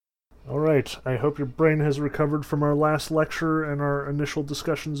All right, I hope your brain has recovered from our last lecture and our initial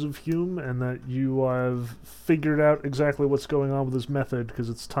discussions of Hume, and that you have figured out exactly what's going on with his method, because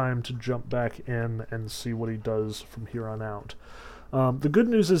it's time to jump back in and see what he does from here on out. The good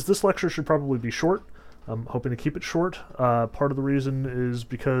news is this lecture should probably be short. I'm hoping to keep it short. Part of the reason is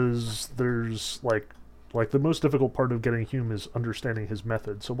because there's like the most difficult part of getting Hume is understanding his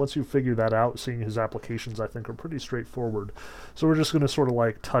method. So once you figure that out, seeing his applications, I think, are pretty straightforward. So we're just going to sort of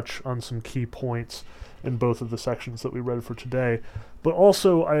like touch on some key points in both of the sections that we read for today. But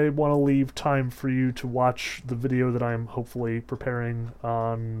also, I want to leave time for you to watch the video that I'm hopefully preparing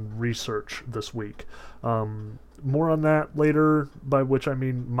on research this week. More on that later, by which I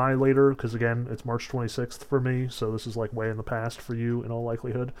mean my later, because again, it's March 26th for me, so this is like way in the past for you in all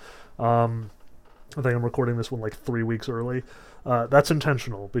likelihood. I think I'm recording this one like 3 weeks early. That's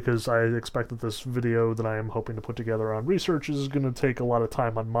intentional, because I expect that this video that I am hoping to put together on research is going to take a lot of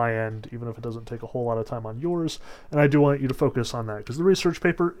time on my end, even if it doesn't take a whole lot of time on yours, and I do want you to focus on that, because the research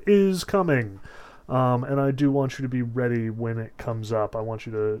paper is coming. And I do want you to be ready when it comes up. I want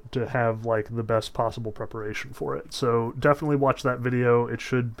you to have like the best possible preparation for it. So definitely watch that video. It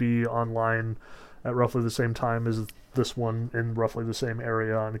should be online at roughly the same time as this one in roughly the same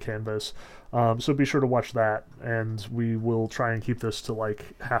area on Canvas. So be sure to watch that, and we will try and keep this to like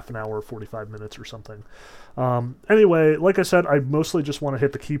half an hour, 45 minutes or something. Anyway, like I said, I mostly just want to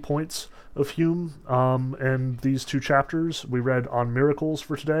hit the key points of Hume and these two chapters. We read On Miracles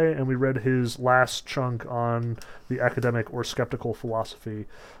for today, and we read his last chunk on the academic or skeptical philosophy.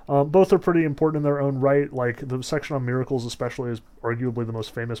 Both are pretty important in their own right. Like the section on miracles especially is arguably the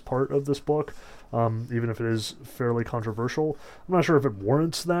most famous part of this book, even if it is fairly controversial. I'm not sure if it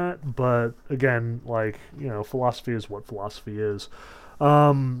warrants that, but again, like, you know, philosophy is what philosophy is.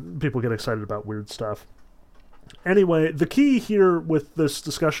 People get excited about weird stuff. Anyway, the key here with this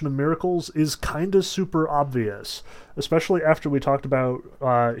discussion of miracles is kind of super obvious, especially after we talked about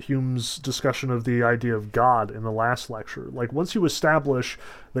Hume's discussion of the idea of God in the last lecture. Like, once you establish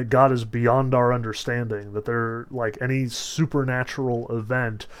that God is beyond our understanding, that there, like, any supernatural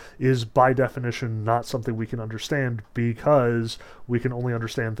event is by definition not something we can understand, because we can only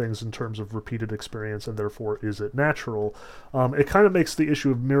understand things in terms of repeated experience, and therefore is it natural, it kind of makes the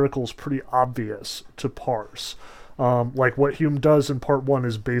issue of miracles pretty obvious to parse. Like what Hume does in part 1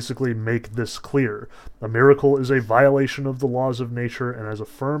 is basically make this clear. A miracle is a violation of the laws of nature, and as a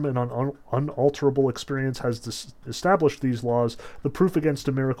firm and unalterable experience has established these laws, the proof against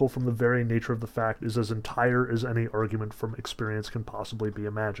a miracle from the very nature of the fact is as entire as any argument from experience can possibly be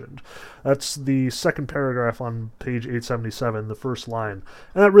imagined. That's the second paragraph on page 877, the first line,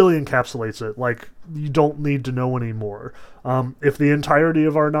 and that really encapsulates it. Like, you don't need to know anymore. If the entirety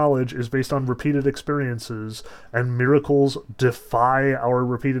of our knowledge is based on repeated experiences, and miracles defy our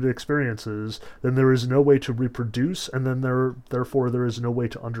repeated experiences, then there is no way to reproduce, and then therefore there is no way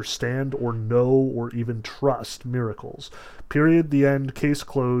to understand or know or even trust miracles. Period. The end. Case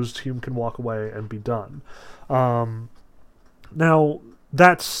closed. Hume can walk away and be done. Now,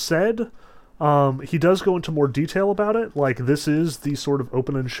 that said, he does go into more detail about it. Like, this is the sort of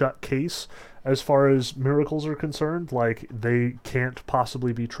open and shut case as far as miracles are concerned. Like, they can't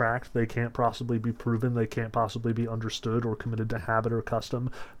possibly be tracked, they can't possibly be proven, they can't possibly be understood or committed to habit or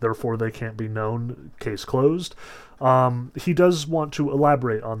custom, therefore they can't be known. Case closed. He does want to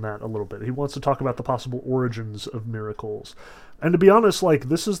elaborate on that a little bit. He wants to talk about the possible origins of miracles. And to be honest, like,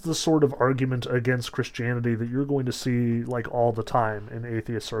 this is the sort of argument against Christianity that you're going to see, like, all the time in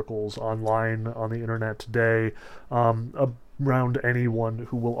atheist circles, online, on the internet today, around anyone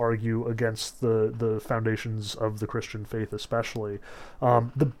who will argue against the foundations of the Christian faith especially.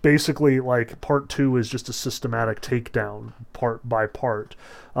 Basically, like, part 2 is just a systematic takedown, part by part.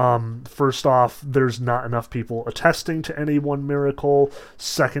 First off, there's not enough people attesting to any one miracle.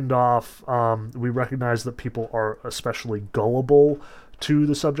 Second off, we recognize that people are especially gullible to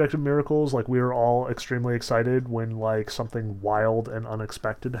the subject of miracles. Like, we are all extremely excited when, like, something wild and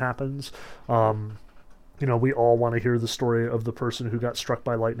unexpected happens. You know, we all want to hear the story of the person who got struck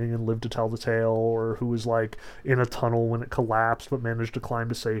by lightning and lived to tell the tale, or who was, like, in a tunnel when it collapsed but managed to climb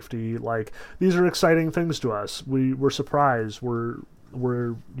to safety. Like, these are exciting things to us. We're surprised. We're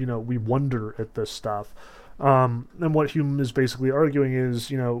you know, we wonder at this stuff. And what Hume is basically arguing is,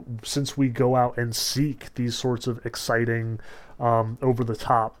 you know, since we go out and seek these sorts of exciting,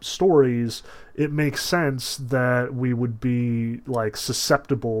 over-the-top stories, it makes sense that we would be, like,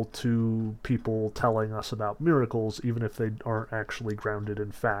 susceptible to people telling us about miracles, even if they aren't actually grounded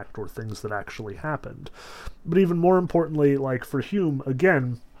in fact or things that actually happened. But even more importantly, like, for Hume,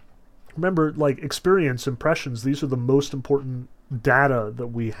 again, remember, like, experience, impressions, these are the most important data that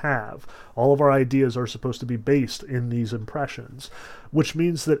we have. All of our ideas are supposed to be based in these impressions, which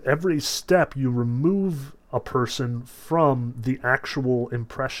means that every step you remove a person from the actual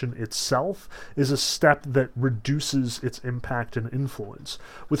impression itself is a step that reduces its impact and influence.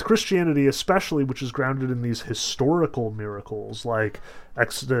 With Christianity especially, which is grounded in these historical miracles like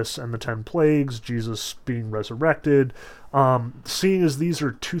Exodus and the 10 plagues, Jesus being resurrected, seeing as these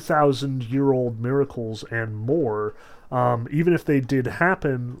are 2,000-year-old miracles and more, even if they did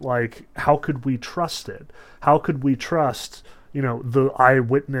happen, like, how could we trust it? How could we trust, the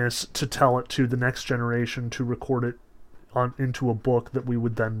eyewitness to tell it to the next generation, to record it into a book that we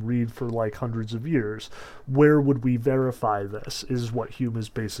would then read for like hundreds of years? Where would we verify this, is what Hume is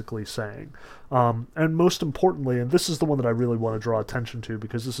basically saying. And most importantly, and this is the one that I really want to draw attention to,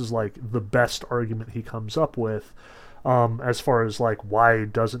 because this is like the best argument he comes up with, as far as like, why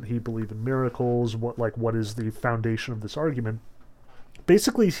doesn't he believe in miracles? What is the foundation of this argument?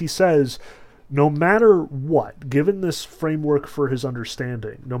 Basically, he says, no matter what, given this framework for his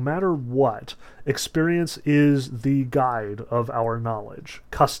understanding, no matter what, experience is the guide of our knowledge.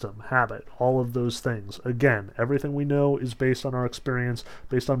 Custom, habit, all of those things. Again, everything we know is based on our experience,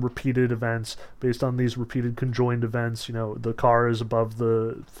 based on repeated events, based on these repeated conjoined events. The car is above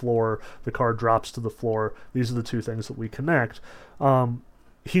the floor, the car drops to the floor. These are the two things that we connect.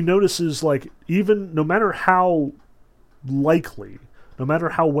 He notices, like, even no matter how likely, no matter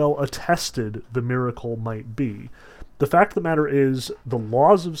how well attested the miracle might be, the fact of the matter is the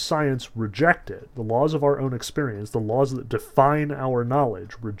laws of science reject it. The laws of our own experience, the laws that define our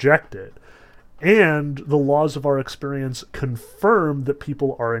knowledge, reject it. And the laws of our experience confirm that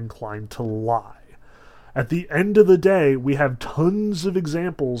people are inclined to lie. At the end of the day, we have tons of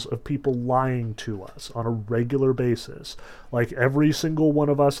examples of people lying to us on a regular basis. Like, every single one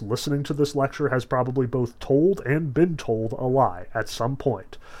of us listening to this lecture has probably both told and been told a lie at some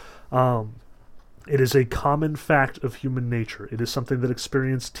point. It is a common fact of human nature. It is something that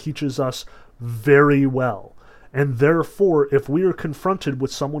experience teaches us very well. And therefore, if we are confronted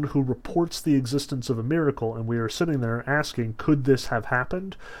with someone who reports the existence of a miracle, and we are sitting there asking, could this have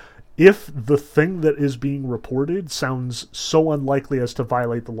happened? If the thing that is being reported sounds so unlikely as to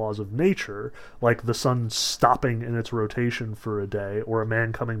violate the laws of nature, like the sun stopping in its rotation for a day, or a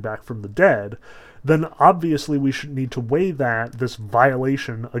man coming back from the dead, then obviously we should need to weigh this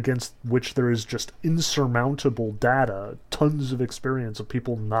violation, against which there is just insurmountable data, tons of experience of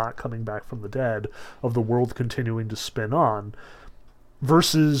people not coming back from the dead, of the world continuing to spin on,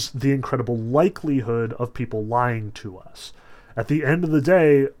 versus the incredible likelihood of people lying to us. At the end of the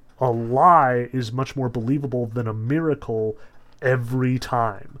day, a lie is much more believable than a miracle every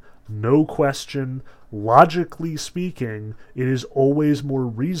time. No question. Logically speaking, it is always more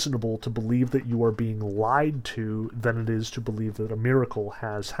reasonable to believe that you are being lied to than it is to believe that a miracle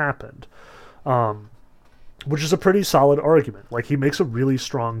has happened. Which is a pretty solid argument. Like, he makes a really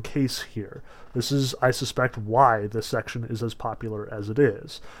strong case here. This is, I suspect, why this section is as popular as it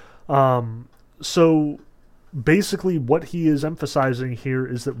is. So basically what he is emphasizing here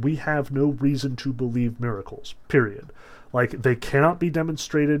is that we have no reason to believe miracles, period. Like, they cannot be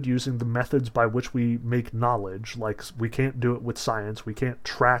demonstrated using the methods by which we make knowledge. Like, we can't do it with science. We can't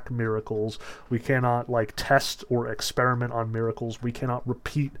track miracles. We cannot, like, test or experiment on miracles. We cannot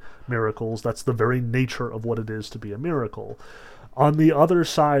repeat miracles. That's the very nature of what it is to be a miracle. On the other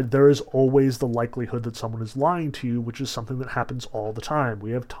side, there is always the likelihood that someone is lying to you, which is something that happens all the time.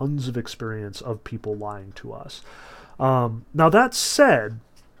 We have tons of experience of people lying to us. Now, that said,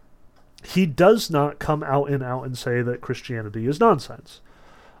 he does not come out and say that Christianity is nonsense.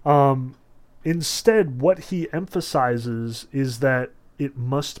 Instead, what he emphasizes is that it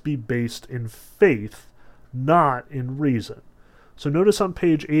must be based in faith, not in reason. So notice on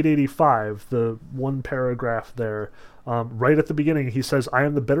page 885, the one paragraph there, right at the beginning, he says, I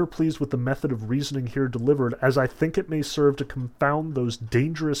am the better pleased with the method of reasoning here delivered, as I think it may serve to confound those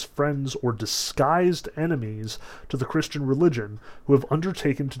dangerous friends or disguised enemies to the Christian religion, who have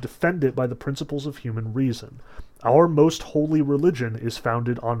undertaken to defend it by the principles of human reason. Our most holy religion is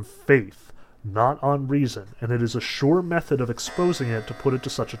founded on faith, not on reason, and it is a sure method of exposing it to put it to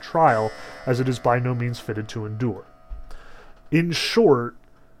such a trial, as it is by no means fitted to endure. In short,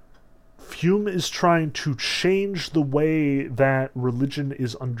 Hume is trying to change the way that religion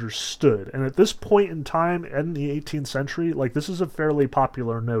is understood. And at this point in time, in the 18th century, like, this is a fairly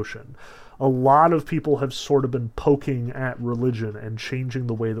popular notion. A lot of people have sort of been poking at religion and changing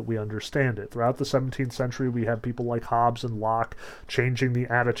the way that we understand it. Throughout the 17th century, we have people like Hobbes and Locke changing the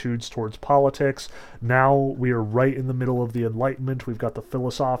attitudes towards politics. Now we are right in the middle of the Enlightenment. We've got the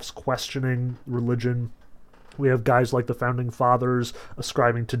philosophers questioning religion. We have guys like the Founding Fathers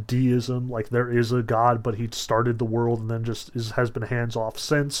ascribing to deism, like there is a God, but he started the world and then has been hands off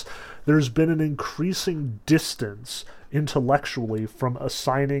since. There's been an increasing distance intellectually from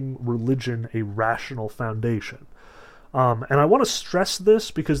assigning religion a rational foundation. And I want to stress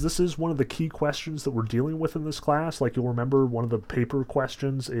this because this is one of the key questions that we're dealing with in this class. Like you'll remember, one of the paper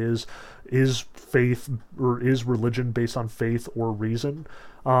questions is faith or is religion based on faith or reason?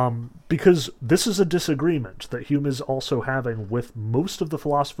 Because this is a disagreement that Hume is also having with most of the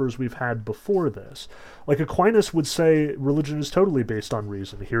philosophers we've had before this. Like Aquinas would say religion is totally based on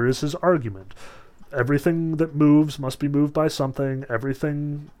reason. Here is his argument. Everything that moves must be moved by something.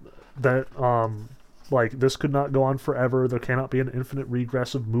 Everything that... like, this could not go on forever. There cannot be an infinite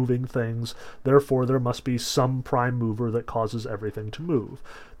regress of moving things. Therefore, there must be some prime mover that causes everything to move.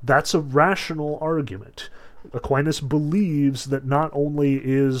 That's a rational argument. Aquinas believes that not only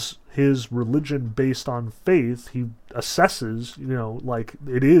is his religion based on faith, he assesses, like,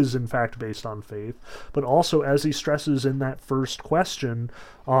 it is in fact based on faith, but also, as he stresses in that first question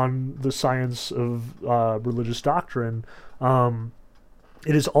on the science of religious doctrine,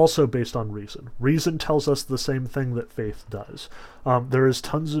 it is also based on reason. Reason tells us the same thing that faith does. There is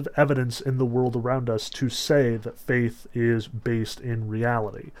tons of evidence in the world around us to say that faith is based in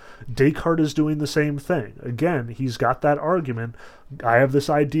reality. Descartes is doing the same thing. Again, he's got that argument. I have this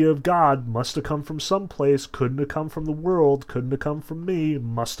idea of God, must have come from someplace, couldn't have come from the world, couldn't have come from me,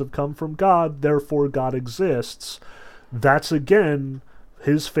 must have come from God, therefore God exists. That's, again,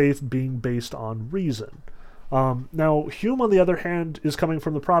 his faith being based on reason. Now, Hume, on the other hand, is coming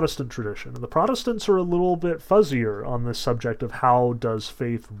from the Protestant tradition, and the Protestants are a little bit fuzzier on this subject of how does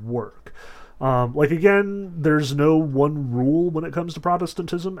faith work. Again, there's no one rule when it comes to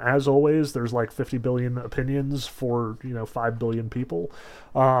Protestantism. As always, there's like 50 billion opinions for, 5 billion people.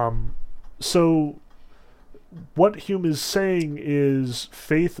 So what Hume is saying is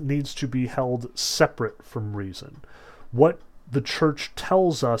faith needs to be held separate from reason. What the church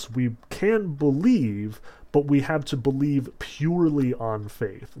tells us we can believe, but we have to believe purely on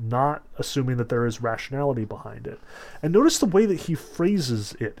faith, not assuming that there is rationality behind it. And notice the way that he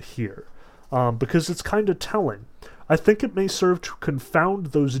phrases it here, because it's kind of telling. I think it may serve to confound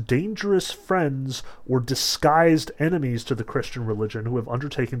those dangerous friends or disguised enemies to the Christian religion who have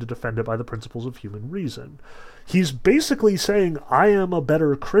undertaken to defend it by the principles of human reason. He's basically saying, I am a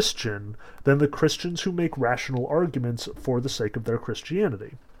better Christian than the Christians who make rational arguments for the sake of their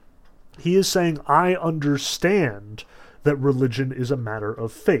Christianity. He is saying, I understand that religion is a matter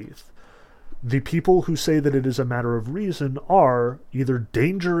of faith. The people who say that it is a matter of reason are either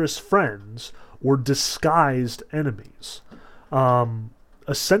dangerous friends or disguised enemies.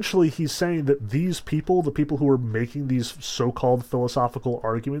 Essentially, he's saying that these people, the people who are making these so-called philosophical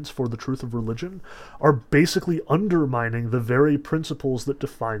arguments for the truth of religion, are basically undermining the very principles that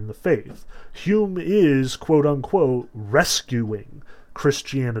define the faith. Hume is, quote-unquote, rescuing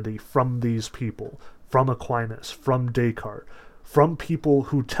Christianity from these people, from Aquinas, from Descartes, from people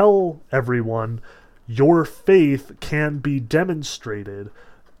who tell everyone your faith can be demonstrated,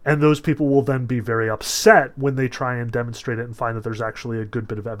 and those people will then be very upset when they try and demonstrate it and find that there's actually a good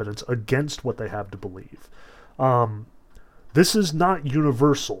bit of evidence against what they have to believe. This is not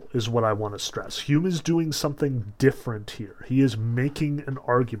universal, is what I want to stress. Hume is doing something different here. He is making an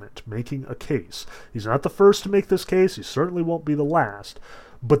argument, making a case. He's not the first to make this case. He certainly won't be the last.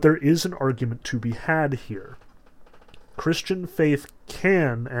 But there is an argument to be had here. Christian faith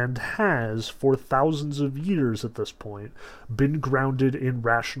can and has, for thousands of years at this point, been grounded in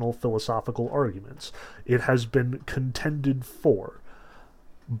rational philosophical arguments. It has been contended for.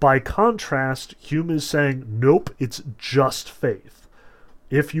 By contrast, Hume is saying, nope, it's just faith.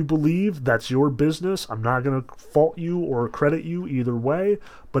 If you believe, that's your business. I'm not going to fault you or credit you either way,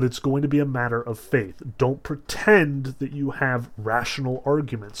 but it's going to be a matter of faith. Don't pretend that you have rational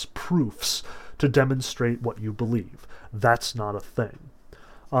arguments, proofs, to demonstrate what you believe. That's not a thing.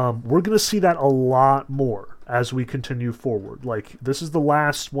 We're going to see that a lot more as we continue forward. Like, this is the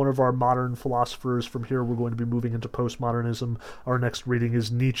last one of our modern philosophers. From here, we're going to be moving into postmodernism. Our next reading is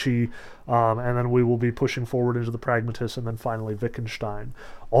Nietzsche, and then we will be pushing forward into the pragmatists, and then finally Wittgenstein.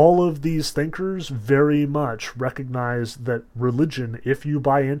 All of these thinkers very much recognize that religion, if you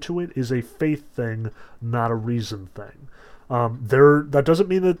buy into it, is a faith thing, not a reason thing. That doesn't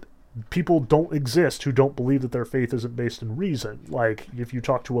mean that people don't exist who don't believe that their faith isn't based in reason. Like, if you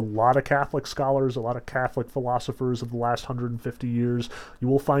talk to a lot of Catholic scholars, a lot of Catholic philosophers of the last 150 years, you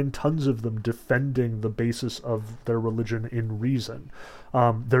will find tons of them defending the basis of their religion in reason.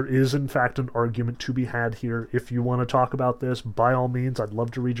 There is, in fact, an argument to be had here. If you want to talk about this, by all means, I'd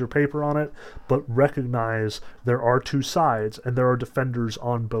love to read your paper on it, but recognize there are two sides, and there are defenders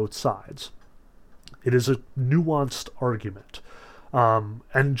on both sides. It is a nuanced argument.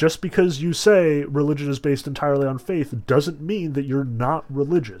 And just because you say religion is based entirely on faith doesn't mean that you're not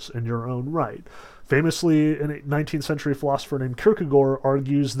religious in your own right. Famously, a 19th century philosopher named Kierkegaard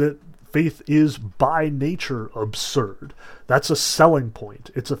argues that faith is by nature absurd. That's a selling point.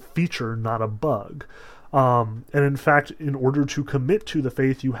 It's a feature, not a bug. And in fact, in order to commit to the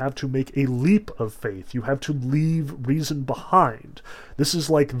faith, you have to make a leap of faith. You have to leave reason behind. This is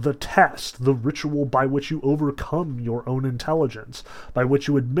like the test, the ritual by which you overcome your own intelligence, by which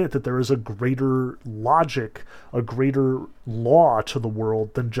you admit that there is a greater logic, a greater law to the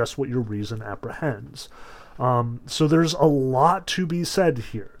world than just what your reason apprehends. So there's a lot to be said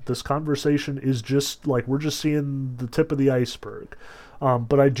here. This conversation is just like, we're just seeing the tip of the iceberg.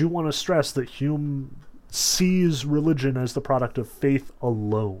 But I do want to stress that Hume sees religion as the product of faith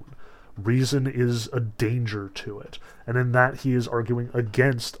alone. Reason is a danger to it. And in that, he is arguing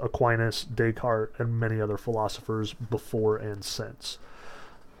against Aquinas, Descartes, and many other philosophers before and since.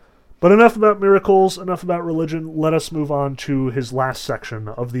 But enough about miracles, enough about religion. Let us move on to his last section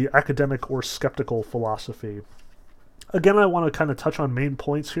of the academic or skeptical philosophy. Again, I want to kind of touch on main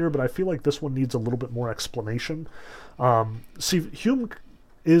points here, but I feel like this one needs a little bit more explanation. See, Hume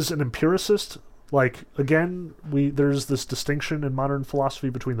is an empiricist. Like, again, there's this distinction in modern philosophy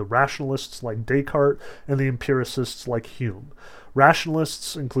between the rationalists like Descartes and the empiricists like Hume.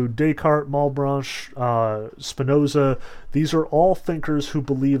 Rationalists include Descartes, Malebranche, Spinoza. These are all thinkers who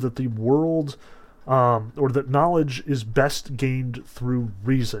believe that the world, or that knowledge is best gained through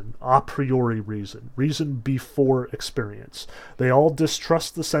reason, a priori reason before experience. They all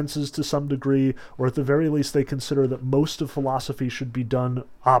distrust the senses to some degree, or at the very least they consider that most of philosophy should be done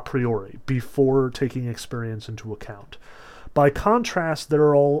a priori, before taking experience into account. By contrast, there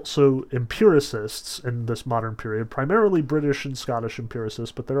are also empiricists in this modern period, primarily British and Scottish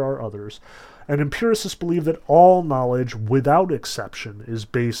empiricists, but there are others. And empiricists believe that all knowledge, without exception, is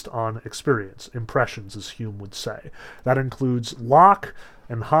based on experience, impressions, as Hume would say. That includes Locke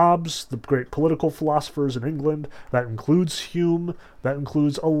and Hobbes, the great political philosophers in England. That includes Hume. That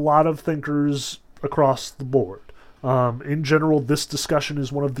includes a lot of thinkers across the board. In general, this discussion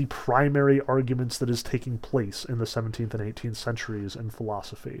is one of the primary arguments that is taking place in the 17th and 18th centuries in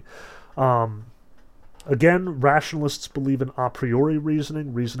philosophy. Again, rationalists believe in a priori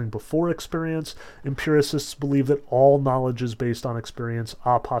reasoning before experience. Empiricists believe that all knowledge is based on experience,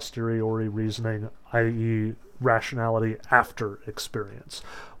 a posteriori reasoning, i.e. rationality after experience.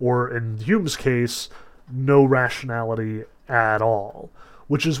 Or in Hume's case, no rationality at all.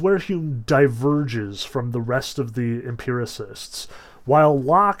 Which is where Hume diverges from the rest of the empiricists. While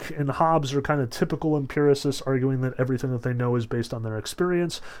Locke and Hobbes are kind of typical empiricists, arguing that everything that they know is based on their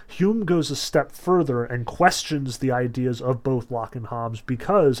experience, Hume goes a step further and questions the ideas of both Locke and Hobbes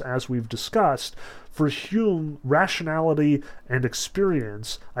because, as we've discussed, for Hume, rationality and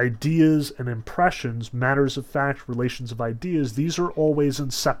experience, ideas and impressions, matters of fact, relations of ideas, these are always in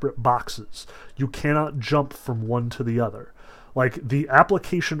separate boxes. You cannot jump from one to the other. Like, the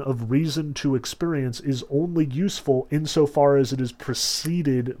application of reason to experience is only useful insofar as it is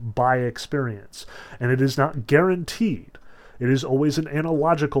preceded by experience, and it is not guaranteed. It is always an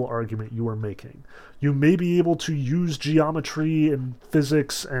analogical argument you are making. You may be able to use geometry and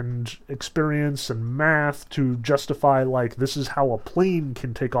physics and experience and math to justify, like, this is how a plane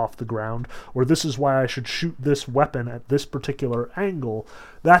can take off the ground, or this is why I should shoot this weapon at this particular angle.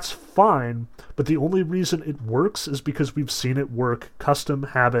 That's fine, but the only reason it works is because we've seen it work. Custom,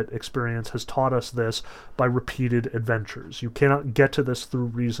 habit, experience has taught us this by repeated adventures. You cannot get to this through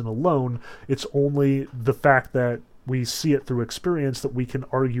reason alone. It's only the fact that we see it through experience that we can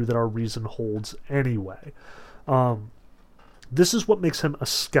argue that our reason holds anyway. This is what makes him a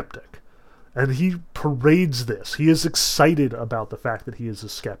skeptic. And he parades this. He is excited about the fact that he is a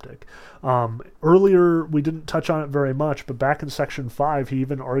skeptic. Earlier, we didn't touch on it very much, but back in section 5, he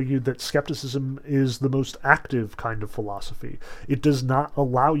even argued that skepticism is the most active kind of philosophy. It does not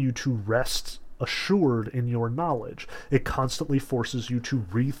allow you to rest assured in your knowledge. It constantly forces you to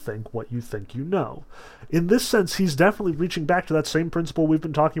rethink what you think you know. In this sense, he's definitely reaching back to that same principle we've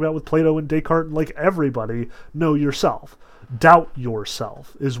been talking about with Plato and Descartes and like everybody, know yourself. Doubt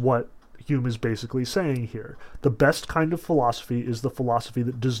yourself is what Hume is basically saying here. The best kind of philosophy is the philosophy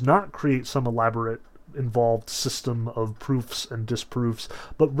that does not create some elaborate, involved system of proofs and disproofs,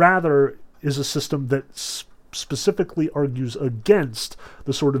 but rather is a system that specifically argues against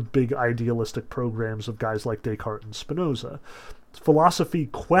the sort of big idealistic programs of guys like Descartes and Spinoza. Philosophy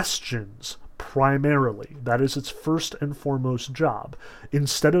questions primarily. That is its first and foremost job.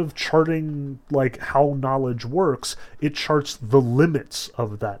 Instead of charting like how knowledge works, it charts the limits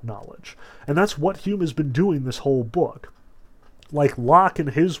of that knowledge. And that's what Hume has been doing this whole book. Like Locke in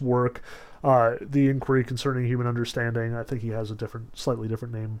his work, The Inquiry Concerning Human Understanding, I think he has a slightly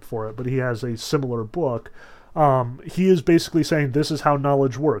different name for it, but he has a similar book. He is basically saying this is how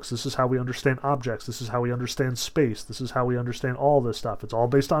knowledge works. This is how we understand objects. This is how we understand space. This is how we understand all this stuff. It's all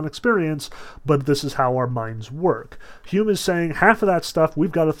based on experience, but this is how our minds work. Hume is saying half of that stuff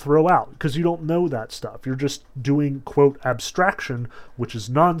we've got to throw out because you don't know that stuff. You're just doing, quote, abstraction, which is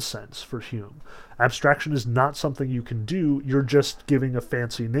nonsense for Hume. Abstraction is not something you can do. You're just giving a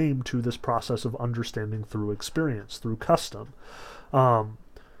fancy name to this process of understanding through experience, through custom.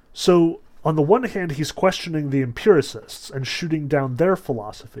 So on the one hand, he's questioning the empiricists and shooting down their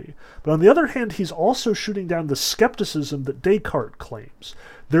philosophy. But on the other hand, he's also shooting down the skepticism that Descartes claims.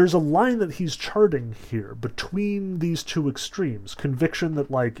 There's a line that he's charting here between these two extremes. Conviction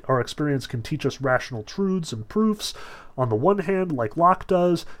that, like, our experience can teach us rational truths and proofs. On the one hand, like Locke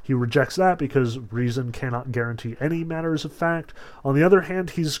does, he rejects that because reason cannot guarantee any matters of fact. On the other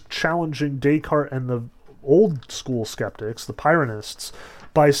hand, he's challenging Descartes and the old school skeptics, the Pyrrhonists,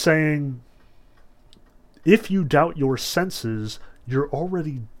 by saying, if you doubt your senses, you're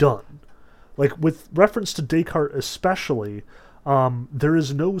already done. Like, with reference to Descartes especially, there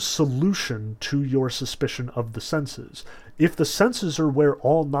is no solution to your suspicion of the senses. If the senses are where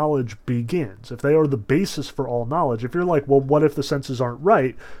all knowledge begins, if they are the basis for all knowledge, if you're like, well, what if the senses aren't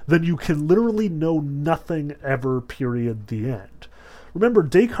right, then you can literally know nothing ever, period, the end. Remember,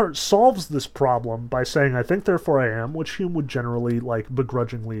 Descartes solves this problem by saying, I think, therefore I am, which Hume would generally, like,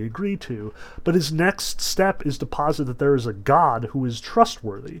 begrudgingly agree to, but his next step is to posit that there is a God who is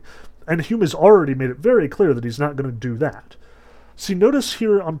trustworthy, and Hume has already made it very clear that he's not going to do that. See, notice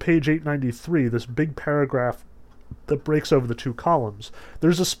here on page 893, this big paragraph that breaks over the two columns.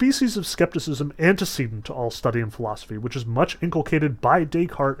 There's a species of skepticism antecedent to all study in philosophy, which is much inculcated by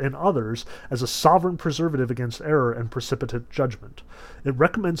Descartes and others as a sovereign preservative against error and precipitate judgment. It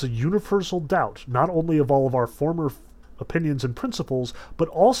recommends a universal doubt, not only of all of our former opinions and principles, but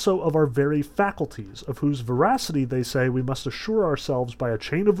also of our very faculties, of whose veracity, they say, we must assure ourselves by a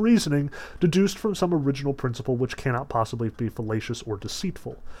chain of reasoning deduced from some original principle which cannot possibly be fallacious or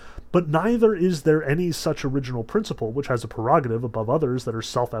deceitful. But neither is there any such original principle which has a prerogative above others that are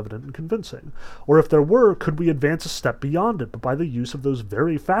self-evident and convincing. Or if there were, could we advance a step beyond it, but by the use of those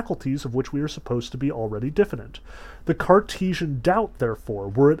very faculties of which we are supposed to be already diffident. The Cartesian doubt, therefore,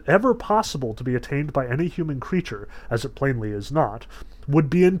 were it ever possible to be attained by any human creature, as it plainly is not, would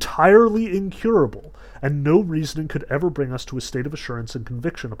be entirely incurable, and no reasoning could ever bring us to a state of assurance and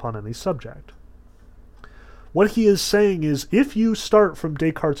conviction upon any subject. What he is saying is, if you start from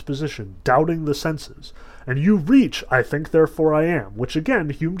Descartes' position, doubting the senses, and you reach, I think, therefore I am, which again,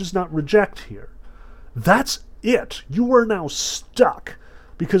 Hume does not reject here, that's it. You are now stuck,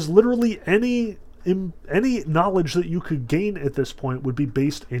 because literally any knowledge that you could gain at this point would be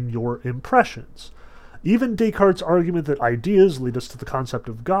based in your impressions. Even Descartes' argument that ideas lead us to the concept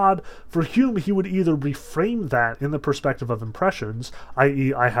of God, for Hume he would either reframe that in the perspective of impressions,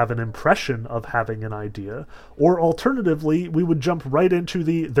 i.e. I have an impression of having an idea, or alternatively we would jump right into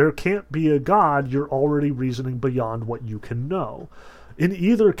the there can't be a God, you're already reasoning beyond what you can know. In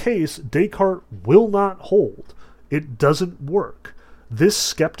either case, Descartes will not hold. It doesn't work. This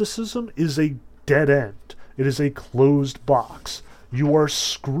skepticism is a dead end. It is a closed box. You are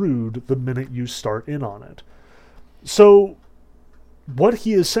screwed the minute you start in on it. So, what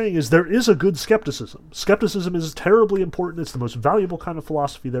he is saying is there is a good skepticism. Skepticism is terribly important. It's the most valuable kind of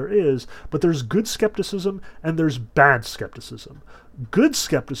philosophy there is, but there's good skepticism and there's bad skepticism. Good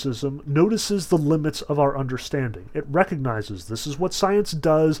skepticism notices the limits of our understanding. It recognizes this is what science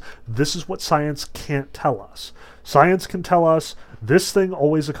does, this is what science can't tell us. Science can tell us this thing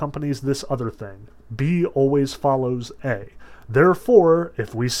always accompanies this other thing. B always follows A. Therefore,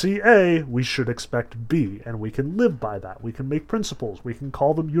 if we see A, we should expect B, and we can live by that. We can make principles. We can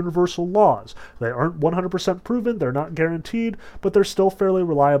call them universal laws. They aren't 100% proven, they're not guaranteed, but they're still fairly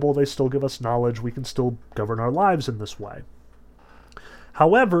reliable. They still give us knowledge. We can still govern our lives in this way.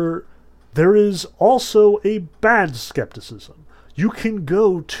 However, there is also a bad skepticism. You can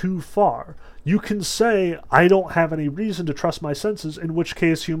go too far. You can say, I don't have any reason to trust my senses, in which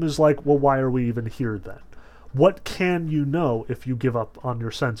case Hume is like, well, why are we even here then? What can you know if you give up on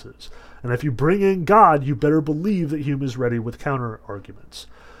your senses? And if you bring in God, you better believe that Hume is ready with counter-arguments.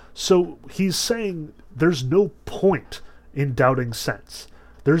 So he's saying there's no point in doubting sense.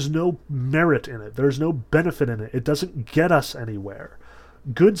 There's no merit in it. There's no benefit in it. It doesn't get us anywhere.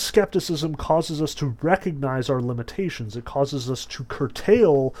 Good skepticism causes us to recognize our limitations. It causes us to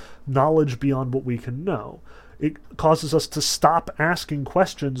curtail knowledge beyond what we can know. It causes us to stop asking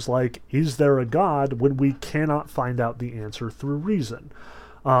questions like, is there a God, when we cannot find out the answer through reason.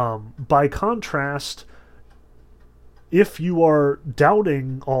 By contrast, if you are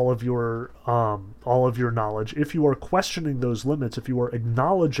doubting all of your knowledge, if you are questioning those limits, if you are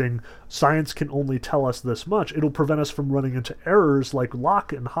acknowledging science can only tell us this much, it'll prevent us from running into errors like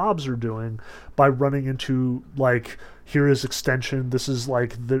Locke and Hobbes are doing by running into, like, here is extension, this is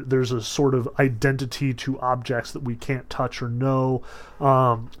like, there's a sort of identity to objects that we can't touch or know.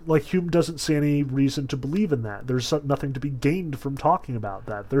 Like, Hume doesn't see any reason to believe in that. There's nothing to be gained from talking about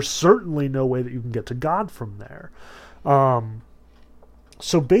that. There's certainly no way that you can get to God from there.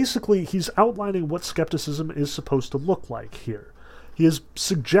 So basically, he's outlining what skepticism is supposed to look like here. He is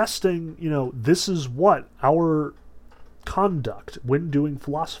suggesting, this is what our conduct when doing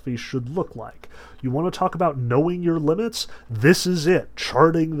philosophy should look like. You want to talk about knowing your limits? This is it,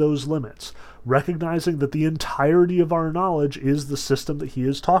 charting those limits. Recognizing that the entirety of our knowledge is the system that he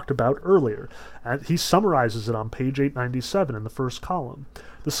has talked about earlier. And he summarizes it on page 897 in the first column.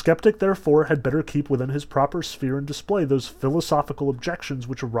 The skeptic, therefore, had better keep within his proper sphere and display those philosophical objections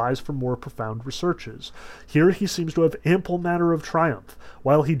which arise from more profound researches. Here he seems to have ample matter of triumph,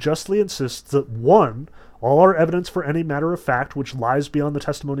 while he justly insists that 1. All our evidence for any matter of fact which lies beyond the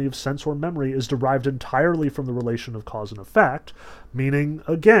testimony of sense or memory is derived entirely from the relation of cause and effect, meaning,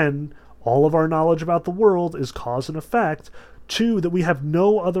 again, all of our knowledge about the world is cause and effect. 2, that we have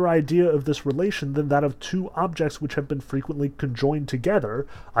no other idea of this relation than that of two objects which have been frequently conjoined together,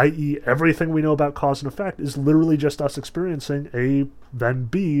 i.e. everything we know about cause and effect is literally just us experiencing A, then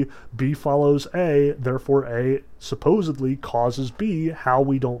B, B follows A, therefore A supposedly causes B, how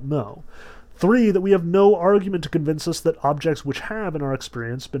we don't know. 3, that we have no argument to convince us that objects which have, in our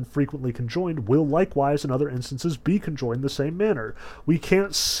experience, been frequently conjoined will likewise, in other instances, be conjoined the same manner. We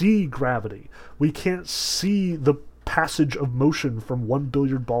can't see gravity. We can't see the passage of motion from one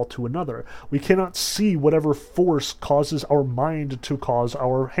billiard ball to another. We cannot see whatever force causes our mind to cause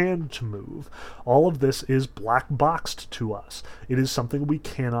our hand to move. All of this is black boxed to us. It is something we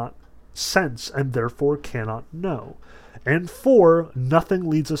cannot sense and therefore cannot know. And 4, nothing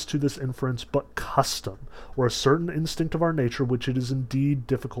leads us to this inference but custom, or a certain instinct of our nature which it is indeed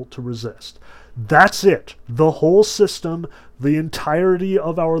difficult to resist. That's it. The whole system, the entirety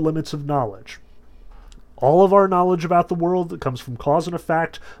of our limits of knowledge. All of our knowledge about the world that comes from cause and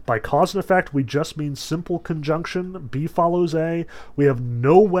effect. By cause and effect, we just mean simple conjunction. B follows A. We have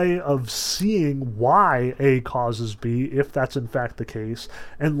no way of seeing why A causes B, if that's in fact the case.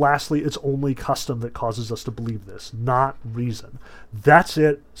 And lastly, it's only custom that causes us to believe this, not reason. That's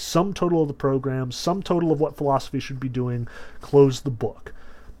it. Sum total of the program, sum total of what philosophy should be doing. Close the book.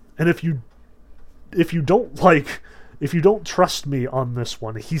 And if you don't trust me on this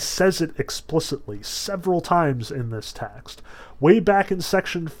one, he says it explicitly several times in this text. Way back in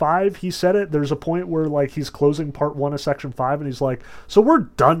section 5, he said it. There's a point where, he's closing part 1 of section 5, and he's like, so we're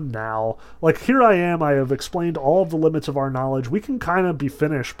done now. Here I am. I have explained all of the limits of our knowledge. We can kind of be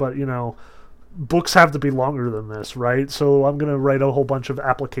finished, but, books have to be longer than this, right? So I'm going to write a whole bunch of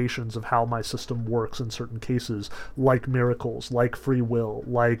applications of how my system works in certain cases, like miracles, like free will,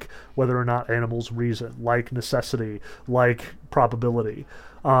 like whether or not animals reason, like necessity, like probability.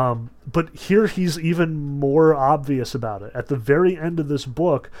 But here he's even more obvious about it. At the very end of this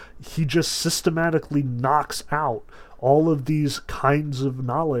book, he just systematically knocks out all of these kinds of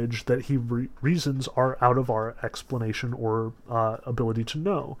knowledge that he reasons are out of our explanation or ability to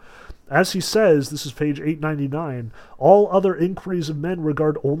know. As he says, this is page 899, all other inquiries of men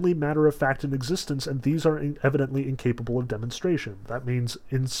regard only matter of fact in existence, and these are evidently incapable of demonstration. That means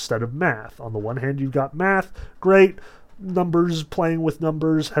instead of math. On the one hand, you've got math, great. Numbers, playing with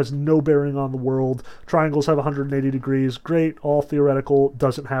numbers, has no bearing on the world. Triangles have 180 degrees, great. All theoretical,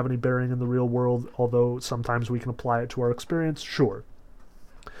 doesn't have any bearing in the real world, although sometimes we can apply it to our experience, sure.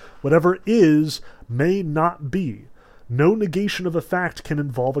 Whatever is may not be. No negation of a fact can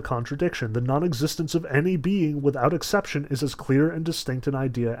involve a contradiction. The non-existence of any being, without exception, is as clear and distinct an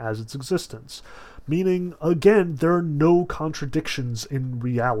idea as its existence. Meaning, again, there are no contradictions in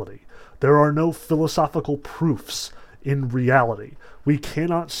reality. There are no philosophical proofs in reality. We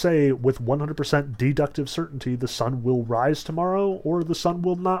cannot say with 100% deductive certainty the sun will rise tomorrow or the sun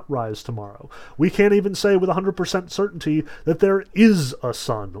will not rise tomorrow. We can't even say with 100% certainty that there is a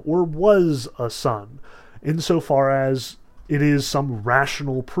sun or was a sun, insofar as it is some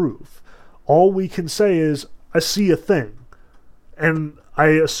rational proof. All we can say is, I see a thing, and I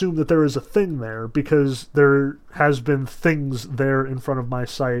assume that there is a thing there because there has been things there in front of my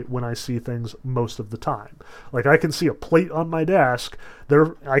sight when I see things most of the time. Like, I can see a plate on my desk,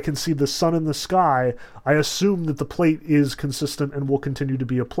 I can see the sun in the sky. I assume that the plate is consistent and will continue to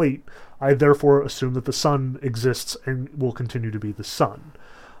be a plate. I therefore assume that the sun exists and will continue to be the sun.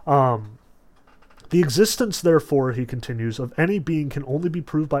 The existence, therefore, he continues, of any being can only be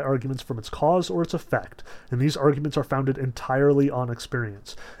proved by arguments from its cause or its effect, and these arguments are founded entirely on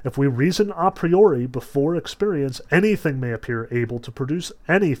experience. If we reason a priori before experience, anything may appear able to produce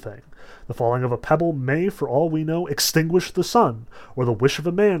anything. The falling of a pebble may, for all we know, extinguish the sun, or the wish of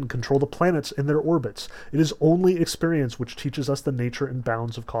a man control the planets in their orbits. It is only experience which teaches us the nature and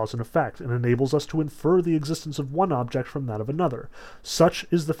bounds of cause and effect, and enables us to infer the existence of one object from that of another. Such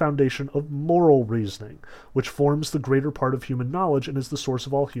is the foundation of moral reasoning, which forms the greater part of human knowledge and is the source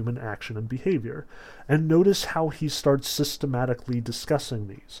of all human action and behavior. And notice how he starts systematically discussing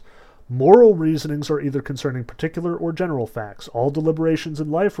these. Moral reasonings are either concerning particular or general facts. All deliberations in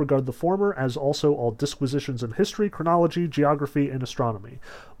life regard the former, as also all disquisitions in history, chronology, geography, and astronomy.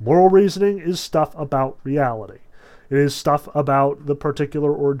 Moral reasoning is stuff about reality. It is stuff about the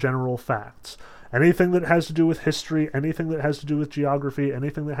particular or general facts. Anything that has to do with history, anything that has to do with geography,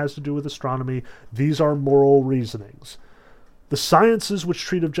 anything that has to do with astronomy, these are moral reasonings. The sciences which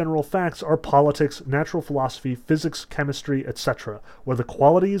treat of general facts are politics, natural philosophy, physics, chemistry, etc., where the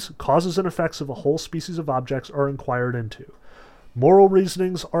qualities, causes, and effects of a whole species of objects are inquired into. Moral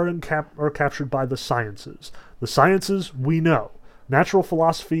reasonings are captured by the sciences. The sciences we know. Natural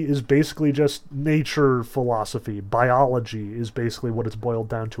philosophy is basically just nature philosophy. Biology is basically what it's boiled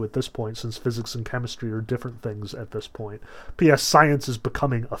down to at this point, since physics and chemistry are different things at this point. P.S. Science is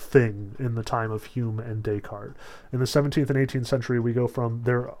becoming a thing in the time of Hume and Descartes. In the 17th and 18th century, we go from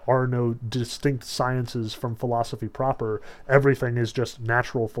there are no distinct sciences from philosophy proper, everything is just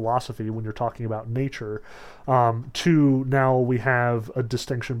natural philosophy when you're talking about nature, to now we have a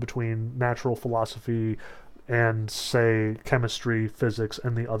distinction between natural philosophy and, say, chemistry, physics,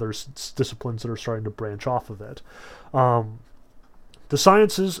 and the other disciplines that are starting to branch off of it. The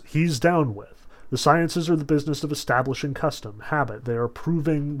sciences he's down with. The sciences are the business of establishing custom, habit. They are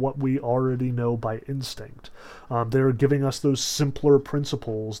proving what we already know by instinct. They are giving us those simpler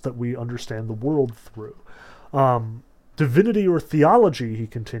principles that we understand the world through. Divinity or theology, he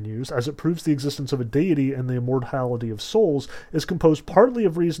continues, as it proves the existence of a deity and the immortality of souls, is composed partly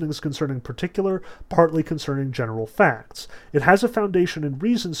of reasonings concerning particular, partly concerning general facts. It has a foundation in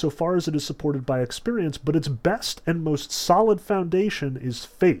reason so far as it is supported by experience, but its best and most solid foundation is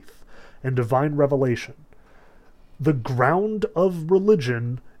faith and divine revelation. The ground of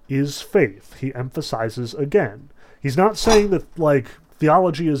religion is faith, he emphasizes again. He's not saying that,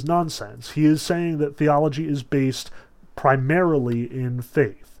 theology is nonsense. He is saying that theology is based primarily in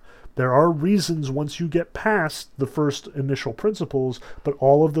faith. There are reasons once you get past the first initial principles, but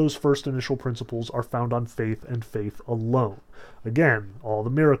all of those first initial principles are found on faith and faith alone. Again, all the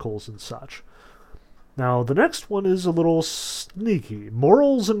miracles and such. Now, the next one is a little sneaky.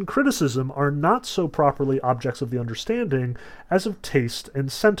 Morals and criticism are not so properly objects of the understanding as of taste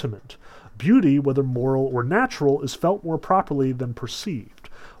and sentiment. Beauty, whether moral or natural, is felt more properly than perceived.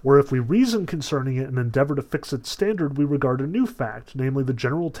 Or if we reason concerning it and endeavor to fix its standard, we regard a new fact, namely the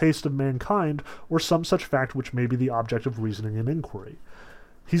general taste of mankind, or some such fact which may be the object of reasoning and inquiry.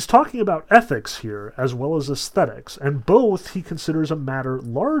 He's talking about ethics here, as well as aesthetics, and both he considers a matter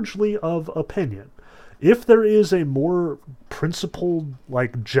largely of opinion. If there is a more principled,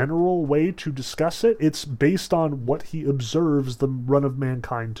 general way to discuss it, it's based on what he observes the run of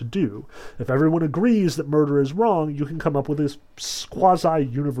mankind to do. If everyone agrees that murder is wrong, you can come up with this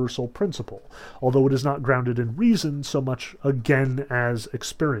quasi-universal principle, although it is not grounded in reason so much, again, as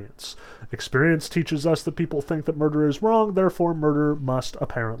experience. Experience teaches us that people think that murder is wrong, therefore murder must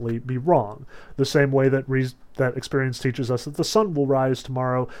apparently be wrong. The same way that experience teaches us that the sun will rise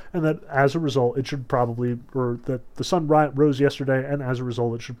tomorrow, and that as a result it should probably, or that the sun rose yesterday, and as a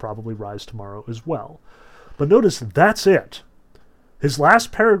result it should probably rise tomorrow as well. But notice that's it. His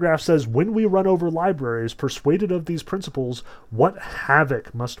last paragraph says, when we run over libraries, persuaded of these principles, what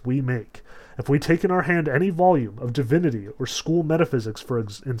havoc must we make? If we take in our hand any volume of divinity or school metaphysics, for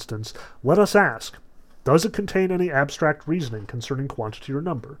instance, let us ask, does it contain any abstract reasoning concerning quantity or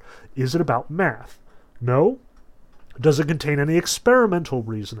number? Is it about math? No? Does it contain any experimental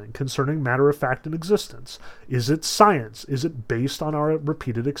reasoning concerning matter of fact and existence? Is it science? Is it based on our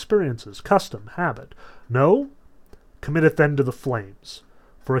repeated experiences, custom, habit? No? Commit it then to the flames,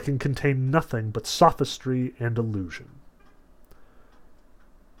 for it can contain nothing but sophistry and illusion.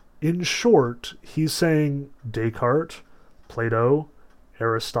 In short, he's saying Descartes, Plato,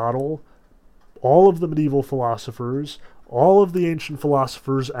 Aristotle, all of the medieval philosophers, all of the ancient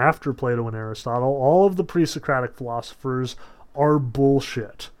philosophers after Plato and Aristotle, all of the pre-Socratic philosophers are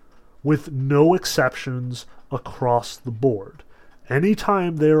bullshit, with no exceptions across the board.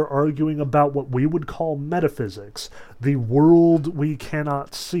 Anytime they're arguing about what we would call metaphysics, the world we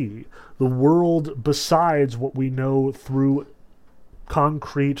cannot see, the world besides what we know through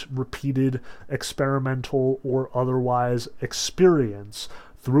concrete, repeated, experimental, or otherwise experience,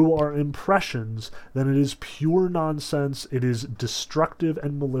 through our impressions, then it is pure nonsense, it is destructive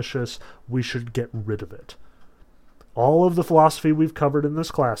and malicious, we should get rid of it. All of the philosophy we've covered in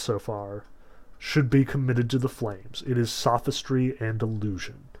this class so far should be committed to the flames. It is sophistry and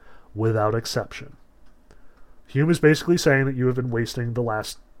illusion, without exception. Hume is basically saying that you have been wasting the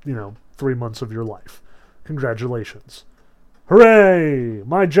last, 3 months of your life. Congratulations. Hooray!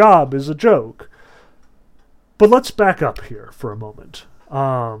 My job is a joke. But let's back up here for a moment.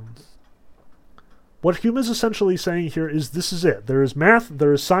 What Hume is essentially saying here is this is it. There is math,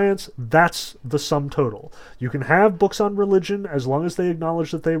 there is science, that's the sum total. You can have books on religion as long as they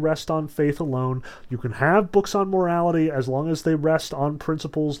acknowledge that they rest on faith alone. You can have books on morality as long as they rest on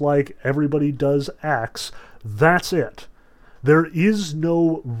principles like everybody does X. That's it. There is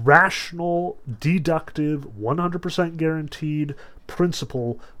no rational, deductive, 100% guaranteed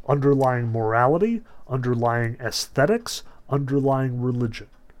principle underlying morality, underlying aesthetics, underlying religion.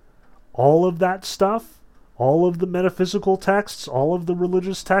 All of that stuff, all of the metaphysical texts, all of the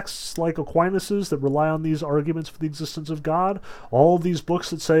religious texts like Aquinas's that rely on these arguments for the existence of God, all of these books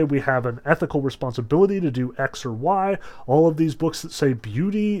that say we have an ethical responsibility to do X or Y, all of these books that say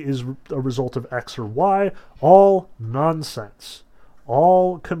beauty is a result of X or Y, all nonsense.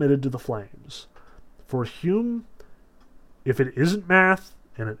 All committed to the flames. For Hume, if it isn't math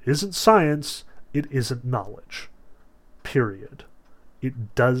and it isn't science, it isn't knowledge. Period.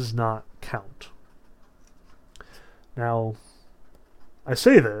 It does not count. Now, I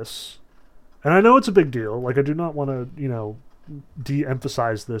say this, and I know it's a big deal. Like, I do not want to,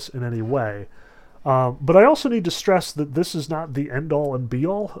 de-emphasize this in any way. But I also need to stress that this is not the end-all and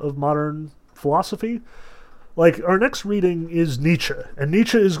be-all of modern philosophy. Like, our next reading is Nietzsche, and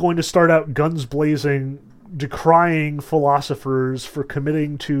Nietzsche is going to start out guns blazing, decrying philosophers for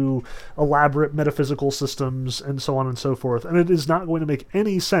committing to elaborate metaphysical systems and so on and so forth. And it is not going to make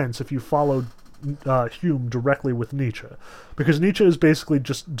any sense if you follow Hume directly with Nietzsche, because Nietzsche is basically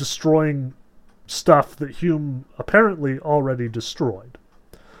just destroying stuff that Hume apparently already destroyed.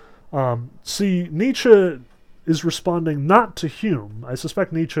 See, Nietzsche is responding not to Hume. I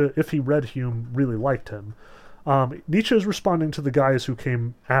suspect Nietzsche, if he read Hume, really liked him. Nietzsche is responding to the guys who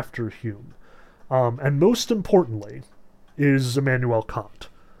came after Hume. And most importantly is Immanuel Kant.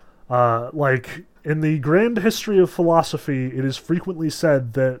 In the grand history of philosophy, it is frequently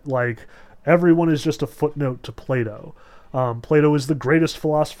said that, everyone is just a footnote to Plato. Plato is the greatest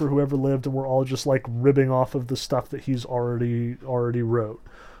philosopher who ever lived, and we're all just, ribbing off of the stuff that he's already wrote.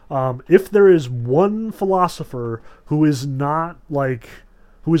 If there is one philosopher who is not,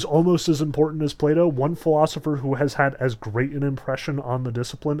 who is almost as important as Plato, one philosopher who has had as great an impression on the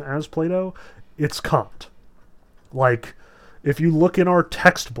discipline as Plato, it's Kant. If you look in our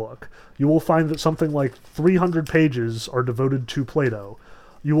textbook, you will find that something like 300 pages are devoted to Plato.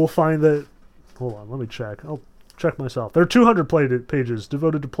 You will find that... Hold on, let me check. I'll check myself. There are 200 pages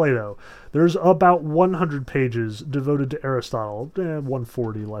devoted to Plato. There's about 100 pages devoted to Aristotle.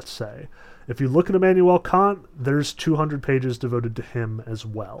 140, let's say. If you look at Immanuel Kant, there's 200 pages devoted to him as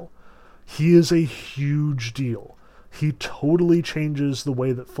well. He is a huge deal. He totally changes the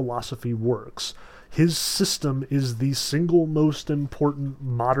way that philosophy works. His system is the single most important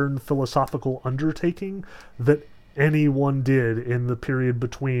modern philosophical undertaking that anyone did in the period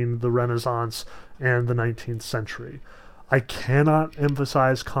between the Renaissance and the 19th century. I cannot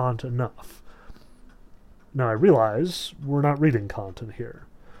emphasize Kant enough. Now, I realize we're not reading Kant in here.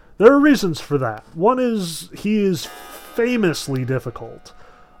 There are reasons for that. One is he is famously difficult.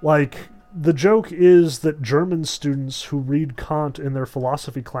 The joke is that German students who read Kant in their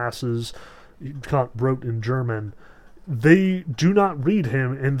philosophy classes, Kant wrote in German, they do not read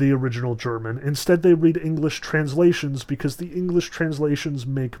him in the original German. Instead, they read English translations because the English translations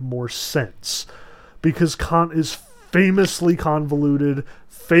make more sense. Because Kant is famously convoluted,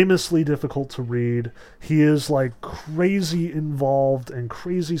 famously difficult to read. He is like crazy involved and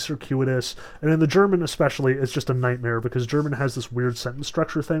crazy circuitous. And in the German especially, it's just a nightmare because German has this weird sentence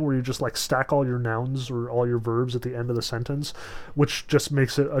structure thing where you just like stack all your nouns or all your verbs at the end of the sentence, which just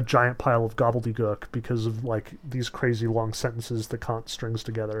makes it a giant pile of gobbledygook because of like these crazy long sentences that Kant strings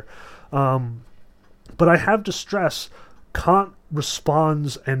together. But I have to stress, Kant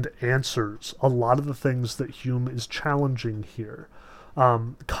responds and answers a lot of the things that Hume is challenging here.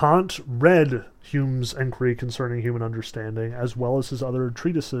 Kant read Hume's Enquiry Concerning Human Understanding, as well as his other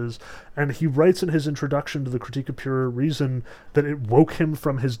treatises, and he writes in his introduction to the Critique of Pure Reason that it woke him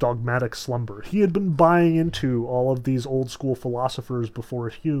from his dogmatic slumber. He had been buying into all of these old school philosophers before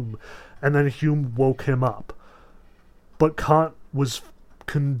Hume, and then Hume woke him up. But Kant was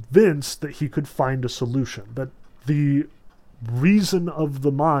convinced that he could find a solution, that the reason of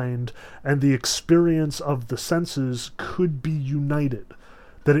the mind and the experience of the senses could be united,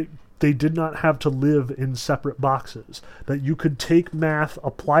 that they did not have to live in separate boxes, that you could take math,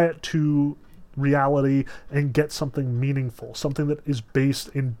 apply it to reality, and get something meaningful, something that is based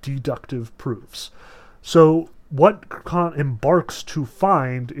in deductive proofs. So what Kant embarks to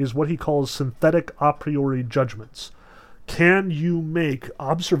find is what he calls synthetic a priori judgments. Can you make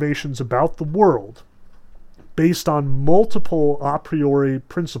observations about the world based on multiple a priori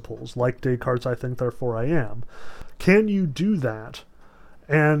principles, like Descartes' I think, therefore I am? Can you do that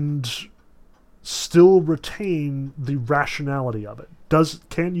and still retain the rationality of it?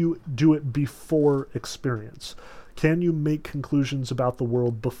 Can you do it before experience? Can you make conclusions about the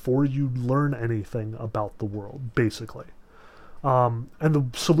world before you learn anything about the world, basically? And the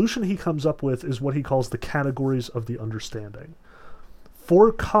solution he comes up with is what he calls the categories of the understanding.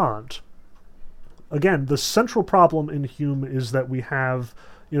 For Kant, again, the central problem in Hume is that we have,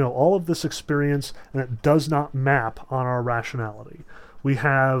 all of this experience and it does not map on our rationality. We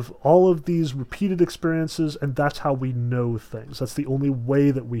have all of these repeated experiences, and that's how we know things. That's the only way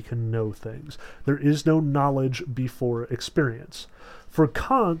that we can know things. There is no knowledge before experience. For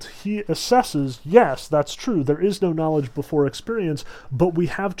Kant, he assesses, yes, that's true, there is no knowledge before experience, but we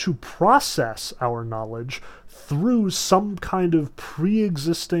have to process our knowledge through some kind of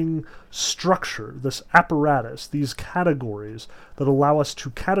pre-existing structure, this apparatus, these categories that allow us to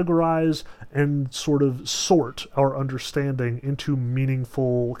categorize and sort of sort our understanding into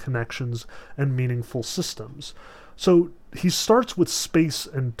meaningful connections and meaningful systems. So he starts with space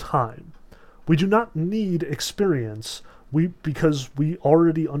and time. We do not need experience because we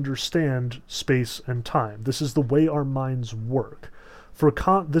already understand space and time. This is the way our minds work. For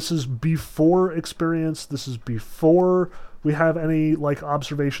Kant, this is before experience. This is before we have any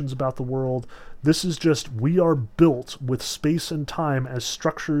observations about the world. This is just, we are built with space and time as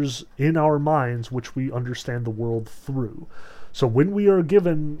structures in our minds which we understand the world through. So when we are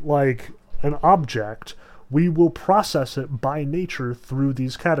given an object, we will process it by nature through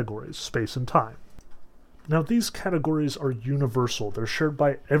these categories, space and time. Now, these categories are universal. They're shared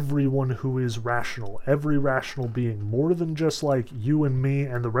by everyone who is rational, every rational being, more than just you and me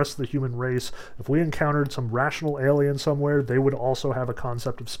and the rest of the human race. If we encountered some rational alien somewhere, they would also have a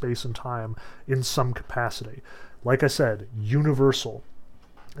concept of space and time in some capacity. Like I said, universal.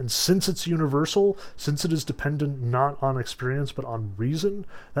 And since it's universal, since it is dependent not on experience but on reason,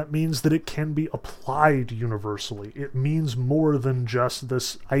 that means that it can be applied universally. It means more than just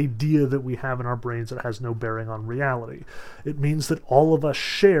this idea that we have in our brains that has no bearing on reality. It means that all of us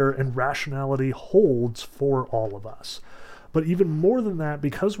share and rationality holds for all of us. But even more than that,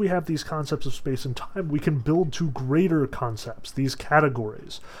 because we have these concepts of space and time, we can build to greater concepts, these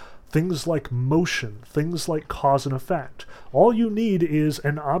categories. Things like motion, things like cause and effect. All you need is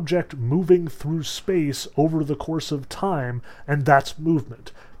an object moving through space over the course of time, and that's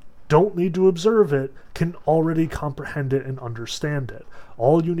movement. Don't need to observe it, can already comprehend it and understand it.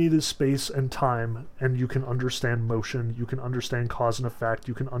 All you need is space and time, and you can understand motion, you can understand cause and effect,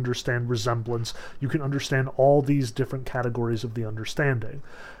 you can understand resemblance, you can understand all these different categories of the understanding.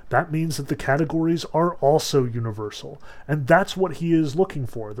 That means that the categories are also universal, and that's what he is looking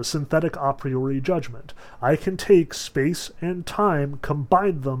for, the synthetic a priori judgment. I can take space and time,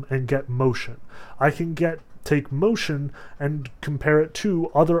 combine them, and get motion. I can take motion and compare it to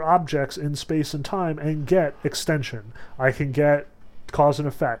other objects in space and time and get extension. I can get cause and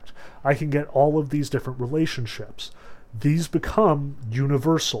effect. I can get all of these different relationships. These become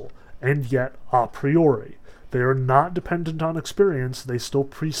universal, and yet a priori. They are not dependent on experience. They still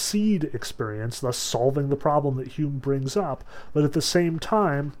precede experience, thus solving the problem that Hume brings up. But at the same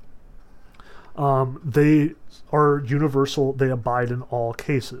time, they are universal. They abide in all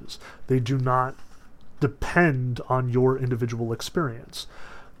cases. They do not depend on your individual experience.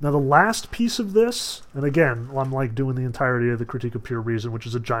 Now, the last piece of this, and again, I'm like doing the entirety of the Critique of Pure Reason, which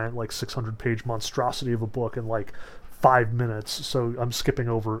is a giant, like 600-page monstrosity of a book in like 5 minutes, so I'm skipping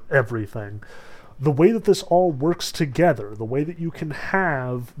over everything. The way that this all works together, the way that you can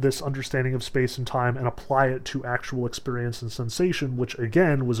have this understanding of space and time and apply it to actual experience and sensation, which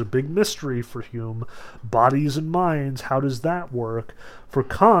again was a big mystery for Hume, bodies and minds, how does that work? For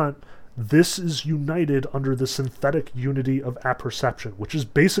Kant, this is united under the synthetic unity of apperception, which is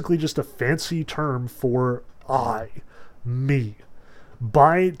basically just a fancy term for I, me.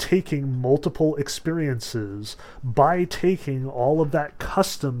 By taking multiple experiences, by taking all of that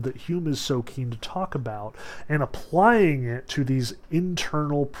custom that Hume is so keen to talk about, and applying it to these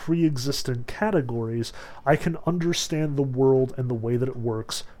internal pre-existent categories, I can understand the world and the way that it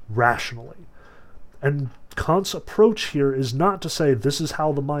works rationally. And Kant's approach here is not to say this is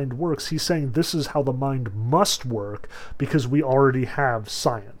how the mind works. He's saying this is how the mind must work because we already have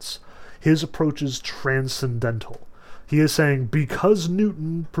science. His approach is transcendental. He is saying because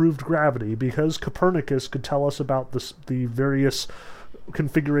Newton proved gravity, because Copernicus could tell us about the various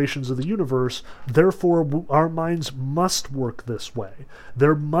configurations of the universe, therefore our minds must work this way.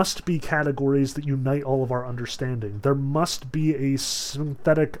 There must be categories that unite all of our understanding. There must be a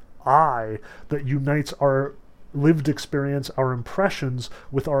synthetic I that unites our lived experience, our impressions,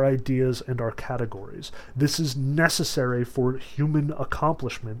 with our ideas and our categories. This is necessary for human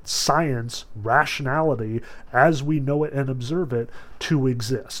accomplishment, science, rationality, as we know it and observe it, to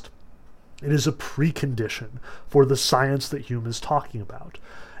exist. It is a precondition for the science that Hume is talking about.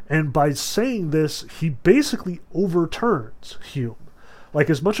 And by saying this, he basically overturns Hume. Like,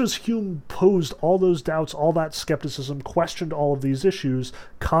 as much as Hume posed all those doubts, all that skepticism, questioned all of these issues,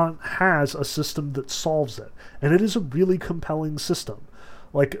 Kant has a system that solves it. And it is a really compelling system.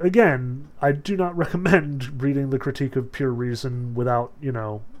 Like, again, I do not recommend reading the Critique of Pure Reason without,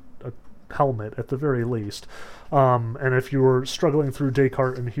 a helmet, at the very least. And if you're struggling through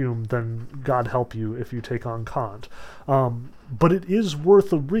Descartes and Hume, then God help you if you take on Kant. But it is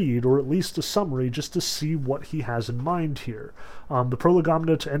worth a read, or at least a summary, just to see what he has in mind here. The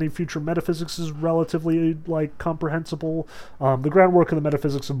Prolegomena to Any Future Metaphysics is relatively, comprehensible. The groundwork of the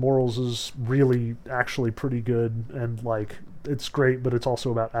Metaphysics of Morals is really, actually pretty good, and, it's great, but it's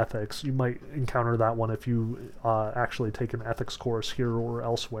also about ethics. You might encounter that one if you actually take an ethics course here or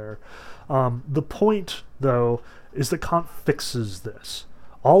elsewhere. The point, though, is that Kant fixes this.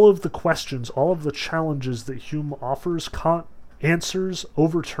 All of the questions, all of the challenges that Hume offers, Kant answers,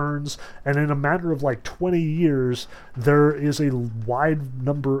 overturns, and in a matter of 20 years, there is a wide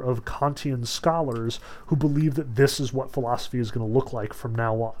number of Kantian scholars who believe that this is what philosophy is going to look like from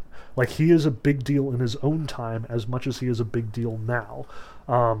now on. He is a big deal in his own time as much as he is a big deal now.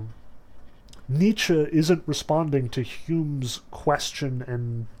 Nietzsche isn't responding to Hume's question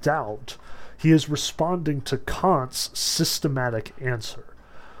and doubt. He is responding to Kant's systematic answer.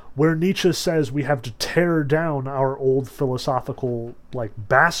 Where Nietzsche says we have to tear down our old philosophical,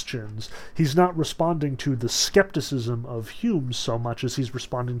 bastions, he's not responding to the skepticism of Hume so much as he's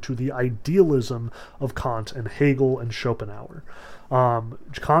responding to the idealism of Kant and Hegel and Schopenhauer.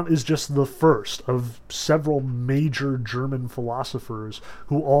 Kant is just the first of several major German philosophers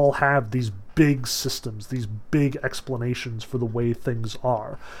who all have these big systems, these big explanations for the way things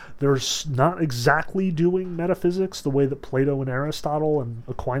are. They're not exactly doing metaphysics the way that Plato and Aristotle and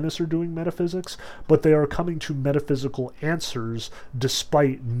Aquinas are doing metaphysics, but they are coming to metaphysical answers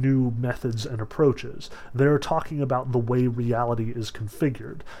despite new methods and approaches. They're talking about the way reality is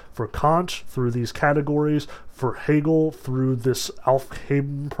configured. For Kant, through these categories; for Hegel, through this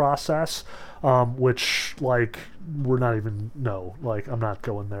Aufheben process, which, we're not even, I'm not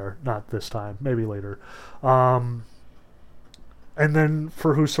going there, not this time, maybe later. And then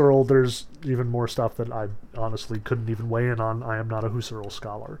for Husserl, there's even more stuff that I honestly couldn't even weigh in on. I am not a Husserl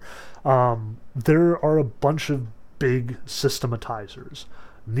scholar. There are a bunch of big systematizers.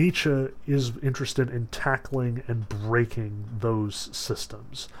 Nietzsche is interested in tackling and breaking those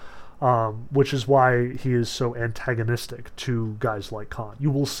systems. Which is why he is so antagonistic to guys like Kant.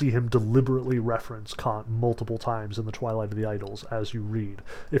 You will see him deliberately reference Kant multiple times in The Twilight of the Idols as you read,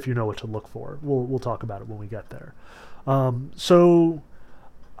 if you know what to look for. We'll talk about it when we get there. So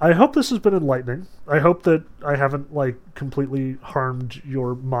I hope this has been enlightening. I hope that I haven't completely harmed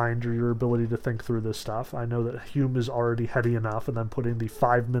your mind or your ability to think through this stuff. I know that Hume is already heady enough, and then putting the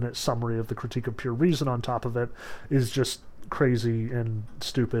 5-minute summary of the Critique of Pure Reason on top of it is just crazy and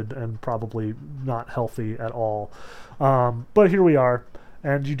stupid and probably not healthy at all. But here we are,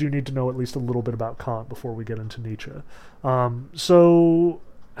 and you do need to know at least a little bit about Kant before we get into Nietzsche. So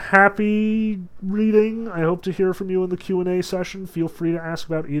happy reading. I hope to hear from you in the Q&A session. Feel free to ask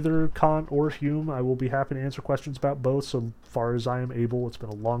about either Kant or Hume. I will be happy to answer questions about both so far as I am able. It's been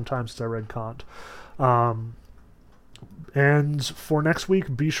a long time since I read Kant. And for next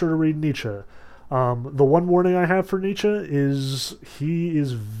week, be sure to read Nietzsche. The one warning I have for Nietzsche is he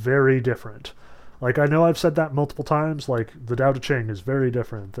is very different. Like, I know I've said that multiple times, like, the Tao Te Ching is very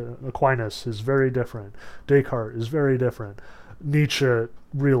different, the Aquinas is very different, Descartes is very different. Nietzsche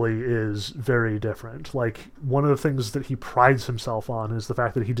really is very different. Like, one of the things that he prides himself on is the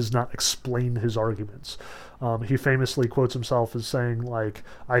fact that he does not explain his arguments. He famously quotes himself as saying, like,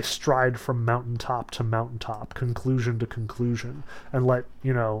 I stride from mountaintop to mountaintop, conclusion to conclusion, and let,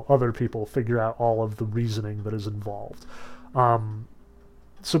 other people figure out all of the reasoning that is involved.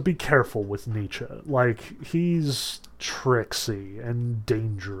 So be careful with Nietzsche. Like, he's tricksy and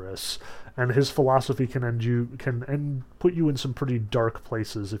dangerous, and his philosophy can put you in some pretty dark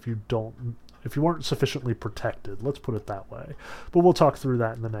places if you aren't sufficiently protected. Let's put it that way. But we'll talk through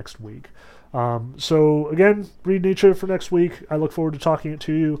that in the next week. So again, read Nietzsche for next week. I look forward to talking it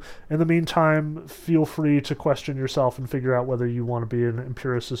to you. In the meantime, feel free to question yourself and figure out whether you want to be an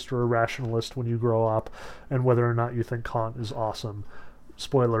empiricist or a rationalist when you grow up, and whether or not you think Kant is awesome.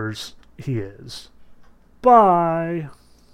 Spoilers, he is. Bye!